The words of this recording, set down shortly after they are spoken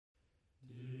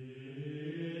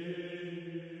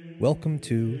Welcome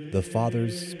to The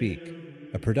Fathers Speak,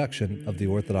 a production of the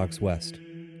Orthodox West.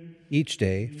 Each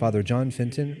day, Father John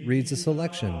Fenton reads a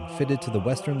selection fitted to the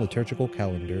Western liturgical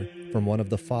calendar from one of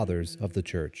the Fathers of the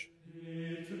Church.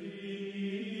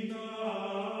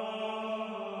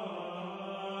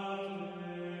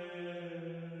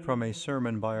 From a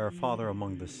sermon by our Father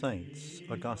among the Saints,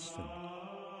 Augustine.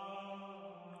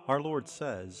 Our Lord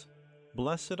says,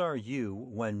 "Blessed are you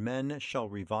when men shall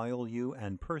revile you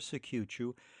and persecute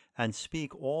you, and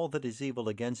speak all that is evil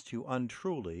against you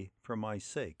untruly for my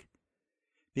sake.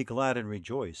 Be glad and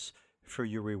rejoice, for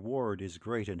your reward is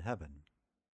great in heaven."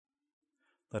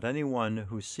 Let anyone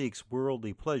who seeks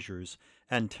worldly pleasures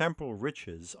and temporal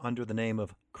riches under the name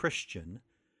of Christian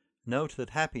note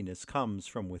that happiness comes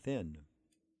from within.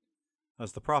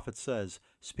 As the prophet says,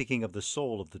 speaking of the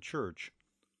soul of the church,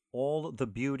 all the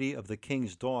beauty of the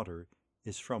king's daughter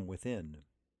is from within.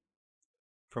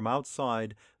 From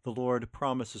outside, the Lord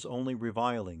promises only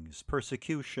revilings,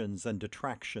 persecutions, and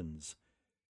detractions.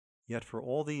 Yet for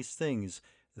all these things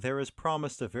there is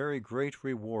promised a very great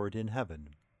reward in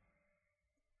heaven.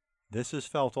 This is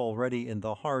felt already in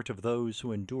the heart of those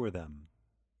who endure them.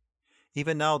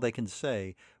 Even now they can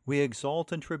say, "We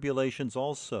exult in tribulations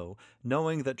also,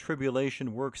 knowing that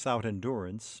tribulation works out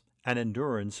endurance, and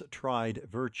endurance tried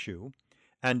virtue,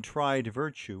 and tried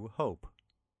virtue hope.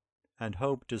 And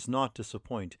hope does not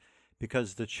disappoint,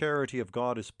 because the charity of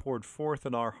God is poured forth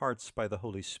in our hearts by the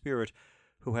Holy Spirit,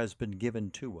 who has been given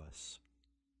to us."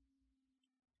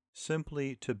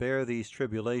 Simply to bear these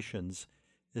tribulations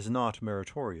is not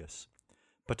meritorious,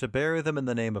 but to bear them in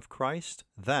the name of Christ,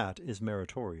 that is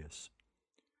meritorious.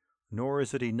 Nor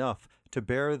is it enough to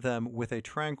bear them with a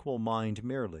tranquil mind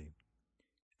merely.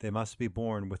 They must be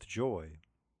borne with joy.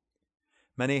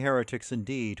 Many heretics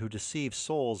indeed, who deceive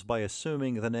souls by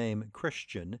assuming the name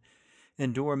Christian,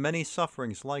 endure many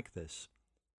sufferings like this,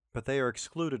 but they are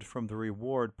excluded from the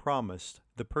reward promised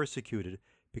the persecuted,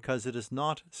 because it is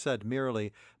not said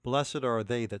merely, "Blessed are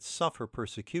they that suffer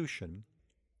persecution,"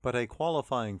 but a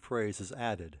qualifying phrase is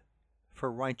added,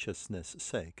 "for righteousness'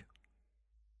 sake."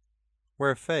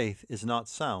 Where faith is not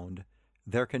sound,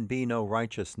 there can be no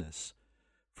righteousness,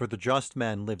 for the just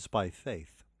man lives by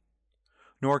faith.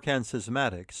 Nor can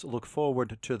schismatics look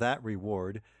forward to that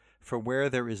reward, for where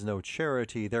there is no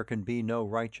charity, there can be no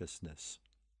righteousness.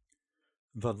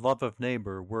 The love of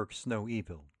neighbor works no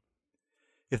evil.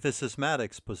 If the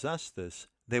schismatics possessed this,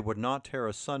 they would not tear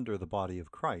asunder the body of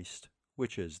Christ,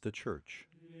 which is the Church.